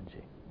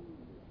theology.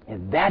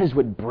 And that is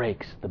what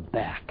breaks the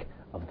back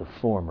of the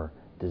former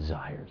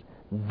desires.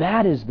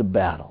 That is the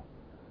battle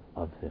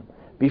of them.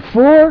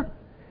 Before,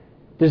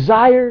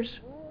 desires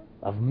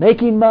of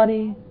making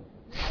money,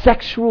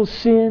 sexual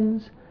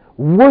sins,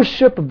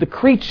 worship of the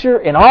creature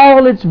in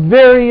all its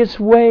various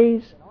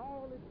ways,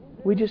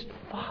 we just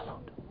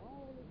followed.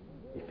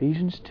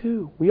 Ephesians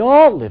 2. We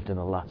all lived in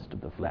the lust of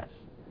the flesh.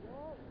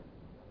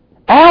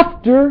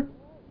 After,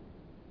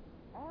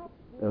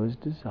 those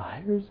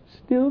desires are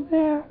still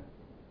there.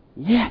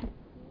 Yet,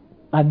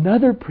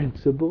 another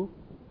principle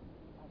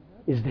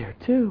is there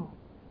too.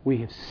 We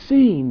have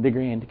seen the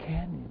Grand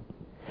Canyon.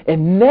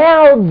 And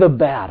now the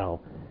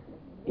battle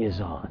is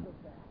on.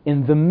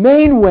 And the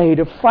main way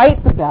to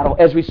fight the battle,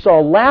 as we saw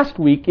last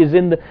week, is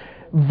in the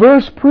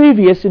verse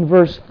previous, in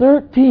verse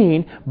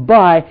 13,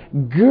 by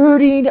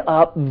girding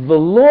up the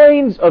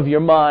loins of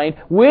your mind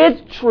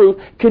with truth,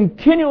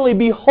 continually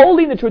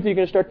beholding the truth. You're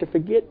going to start to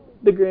forget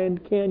the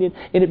Grand Canyon,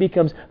 and it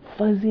becomes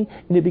fuzzy,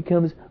 and it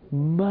becomes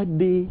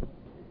muddy.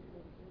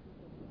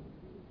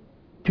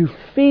 To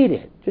feed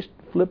it, just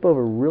flip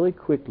over really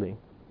quickly.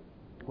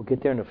 We'll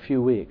get there in a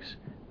few weeks.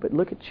 But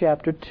look at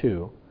chapter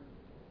 2,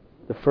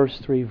 the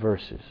first 3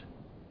 verses.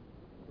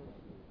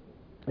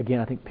 Again,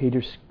 I think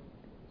Peter's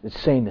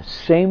saying the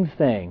same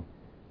thing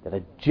that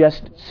I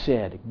just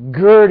said.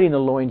 Girding the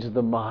loins of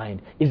the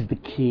mind is the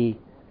key.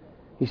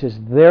 He says,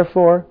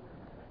 therefore,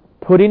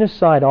 putting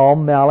aside all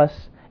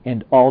malice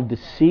and all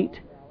deceit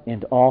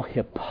and all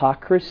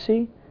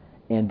hypocrisy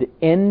and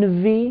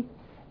envy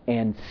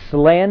and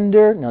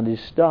slander. Now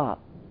just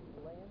stop.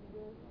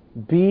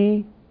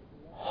 Be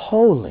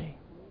holy.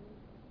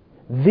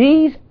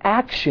 These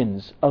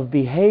actions of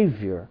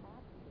behavior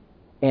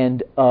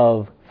and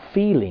of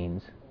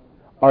feelings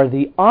are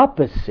the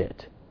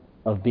opposite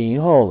of being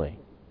holy.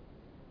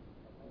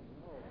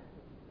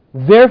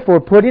 Therefore,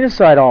 putting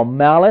aside all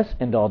malice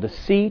and all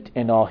deceit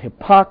and all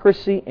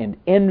hypocrisy and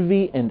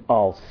envy and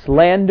all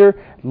slander,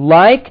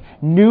 like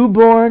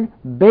newborn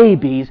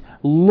babies,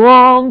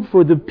 long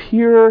for the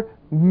pure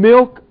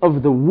milk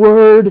of the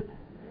Word.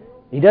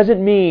 He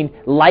doesn't mean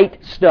light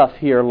stuff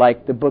here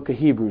like the book of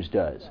Hebrews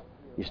does.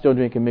 You're still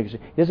drinking mixture.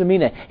 He doesn't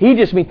mean that. He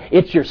just means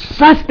it's your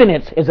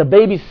sustenance. As a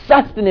baby's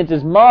sustenance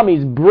is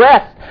mommy's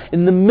breast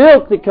and the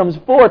milk that comes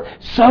forth.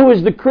 So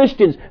is the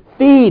Christian's.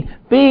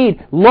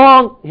 Feed,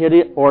 long.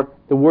 Or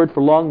the word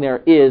for long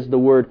there is the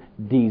word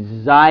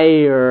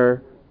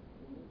desire.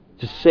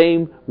 It's the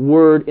same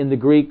word in the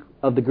Greek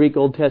of the Greek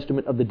Old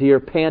Testament of the deer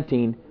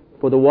panting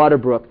for the water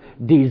brook.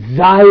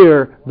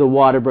 Desire the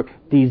water brook.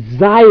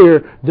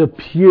 Desire the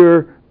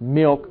pure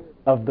milk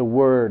of the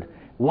Word.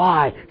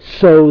 Why?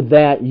 So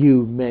that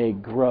you may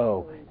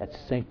grow. That's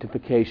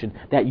sanctification.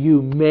 That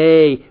you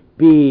may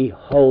be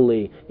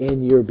holy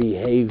in your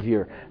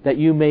behavior. That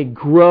you may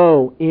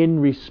grow in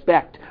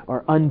respect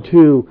or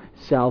unto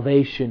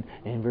salvation.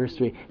 In verse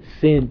 3,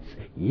 since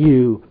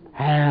you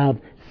have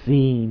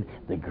seen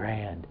the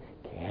Grand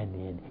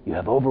Canyon, you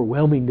have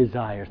overwhelming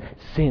desires.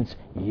 Since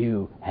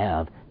you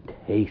have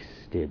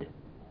tasted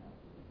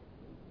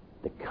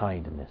the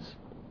kindness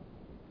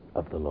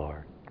of the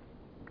Lord.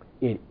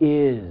 It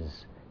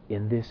is,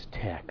 in this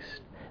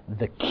text,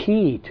 the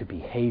key to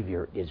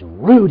behavior is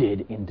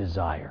rooted in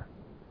desire.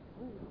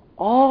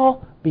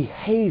 All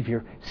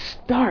behavior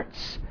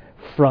starts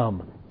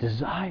from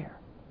desire.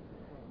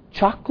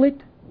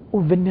 Chocolate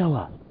or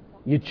vanilla?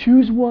 You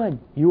choose one,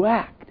 you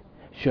act.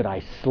 Should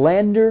I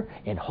slander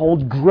and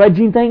hold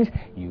grudging things?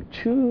 You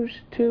choose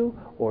to,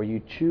 or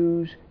you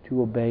choose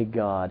to obey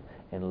God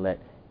and let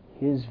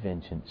His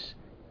vengeance,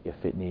 if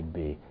it need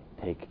be,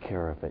 take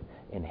care of it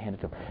and hand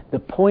it to Him. The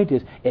point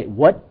is,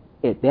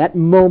 at that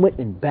moment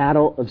in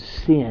battle of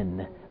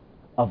sin,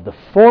 of the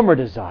former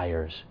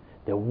desires,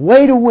 the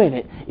way to win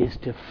it is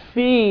to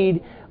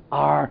feed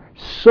our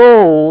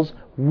souls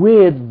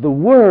with the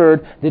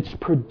Word that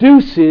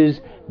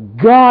produces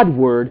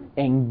Godward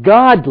and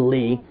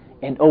godly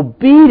and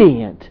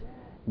obedient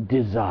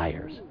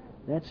desires.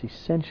 That's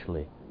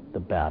essentially the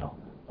battle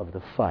of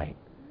the fight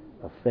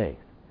of faith.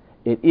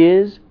 It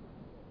is,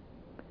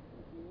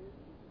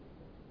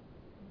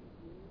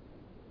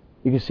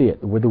 you can see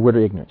it with the word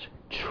of ignorance.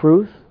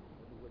 Truth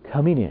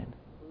coming in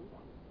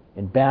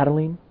and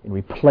battling and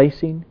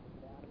replacing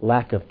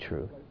lack of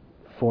truth,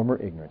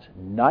 former ignorance,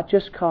 not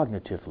just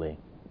cognitively,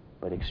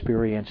 but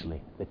experientially,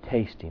 the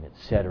tasting,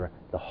 etc.,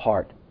 the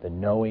heart, the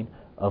knowing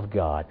of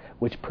God,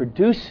 which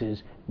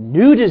produces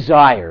new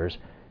desires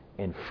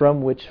and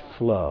from which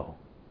flow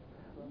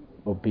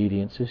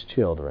obedience as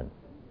children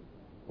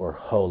or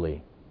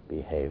holy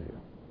behavior.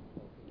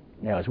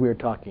 Now, as we were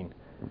talking,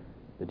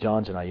 the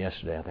Johns and I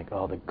yesterday, I think,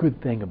 the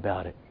good thing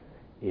about it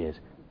is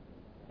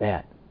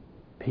that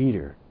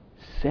Peter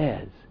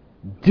says,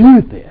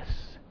 do this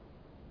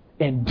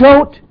and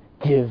don't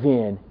give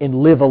in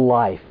and live a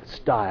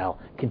lifestyle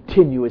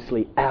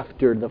continuously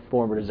after the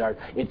former desires.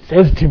 It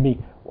says to me,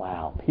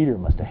 wow, Peter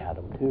must have had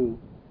them too.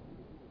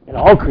 And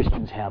all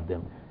Christians have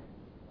them.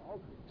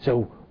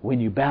 So when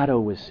you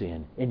battle with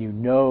sin and you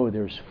know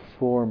there's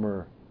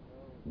former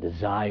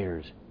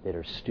desires that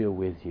are still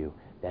with you,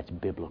 that's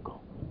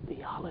biblical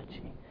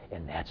theology.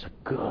 And that's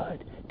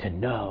good to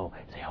know.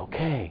 Say,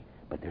 okay,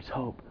 but there's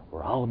hope.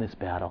 We're all in this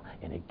battle.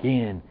 And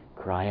again,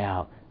 cry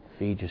out.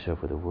 Feed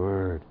yourself with the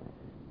Word.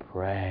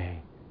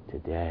 Pray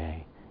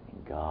today.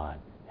 And God,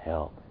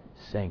 help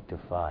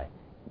sanctify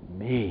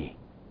me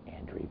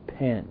and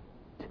repent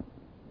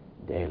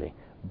daily.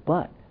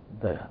 But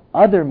the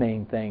other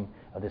main thing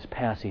of this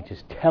passage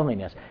is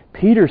telling us,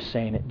 Peter's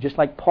saying it, just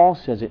like Paul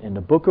says it in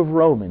the book of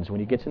Romans when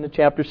he gets into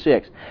chapter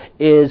 6,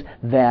 is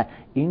that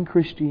in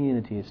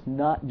Christianity it's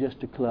not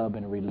just a club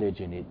and a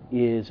religion, it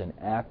is an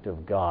act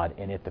of God,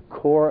 and at the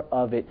core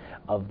of it,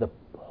 of the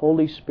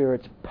Holy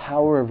Spirit's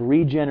power of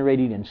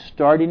regenerating and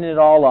starting it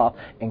all off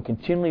and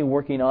continually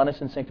working on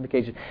us in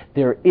sanctification,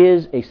 there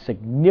is a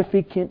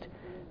significant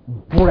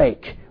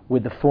break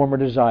with the former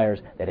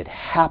desires that had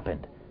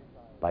happened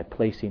by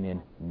placing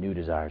in new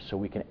desires. So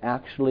we can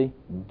actually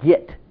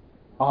get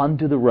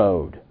onto the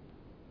road.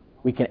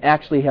 We can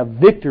actually have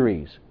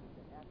victories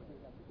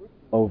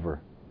over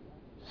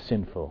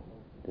sinful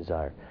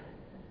desire.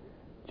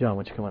 John,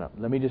 what's coming up?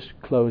 Let me just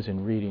close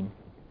in reading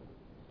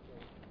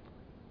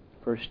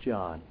 1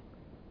 John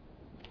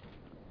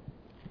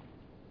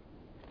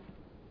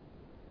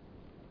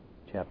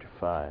chapter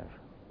 5.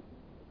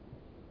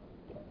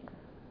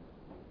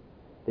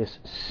 this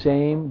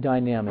same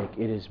dynamic.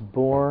 It is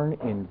born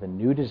in the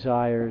new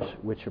desires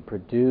which are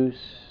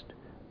produced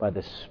by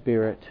the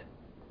Spirit.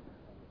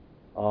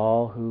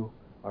 All who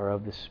are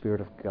of the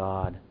Spirit of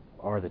God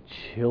are the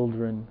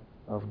children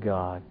of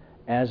God,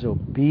 as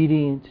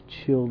obedient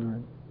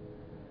children.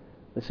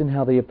 Listen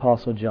how the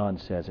Apostle John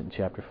says in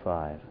chapter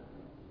 5,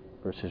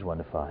 verses 1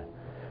 to 5.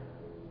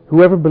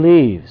 Whoever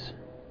believes,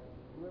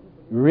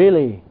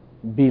 really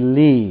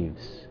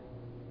believes,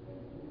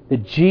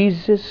 that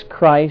Jesus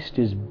Christ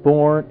is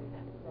born,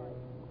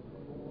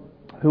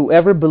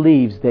 whoever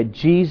believes that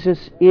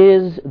Jesus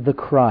is the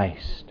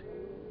Christ,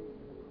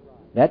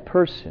 that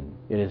person,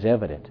 it is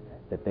evident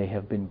that they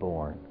have been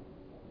born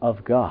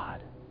of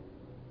God.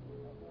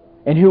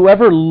 And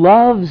whoever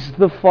loves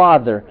the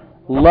Father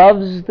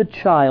loves the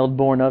child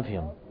born of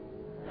Him.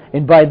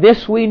 And by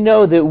this we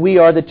know that we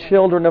are the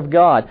children of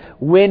God,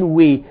 when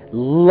we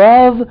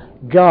love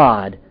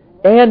God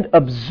and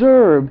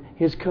observe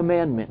His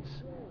commandments.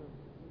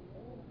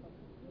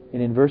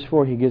 And in verse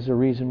 4 he gives a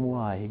reason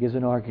why. He gives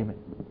an argument.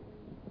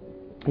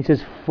 He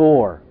says,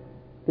 "For."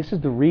 This is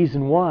the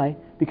reason why.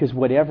 Because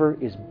whatever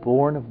is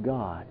born of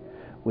God,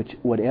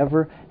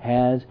 whatever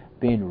has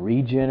been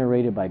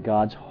regenerated by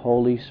God's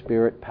Holy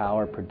Spirit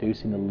power,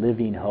 producing a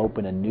living hope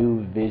and a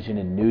new vision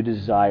and new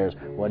desires,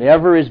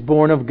 whatever is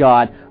born of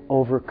God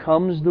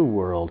overcomes the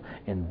world.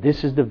 And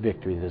this is the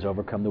victory that has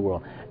overcome the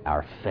world,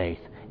 our faith.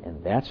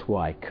 And that's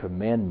why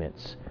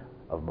commandments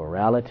of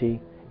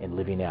morality and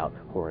living out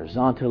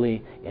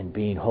horizontally and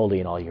being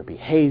holy in all your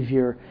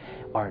behavior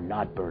are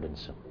not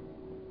burdensome,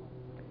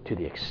 to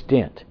the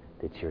extent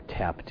that you're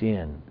tapped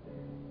in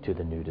to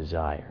the new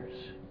desires.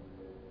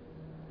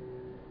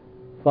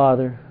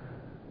 Father,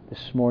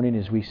 this morning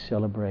as we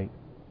celebrate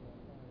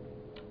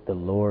the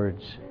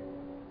Lord's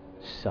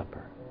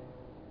Supper,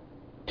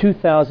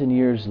 2,000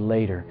 years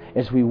later,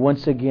 as we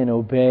once again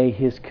obey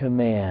His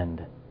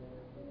command,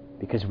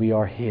 because we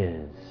are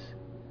His,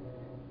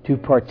 to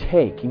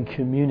partake in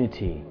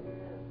community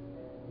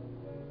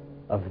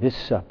of this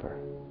supper,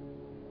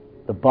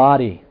 the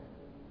body,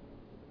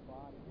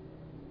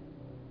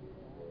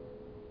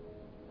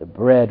 the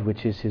bread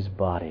which is His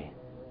body,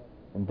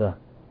 and the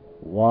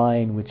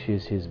wine which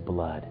is His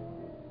blood.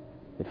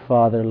 That,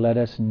 Father, let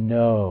us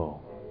know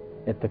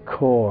at the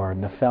core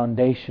and the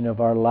foundation of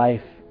our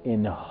life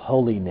in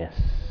holiness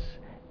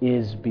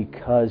is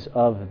because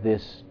of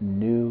this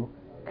new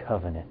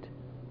covenant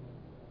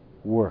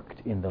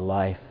worked in the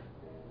life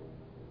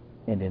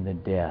and in the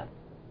death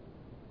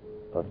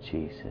of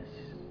Jesus.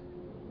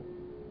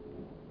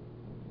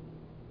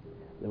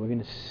 Then we're going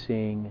to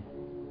sing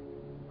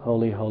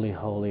Holy, Holy,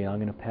 Holy. I'm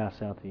going to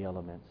pass out the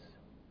elements.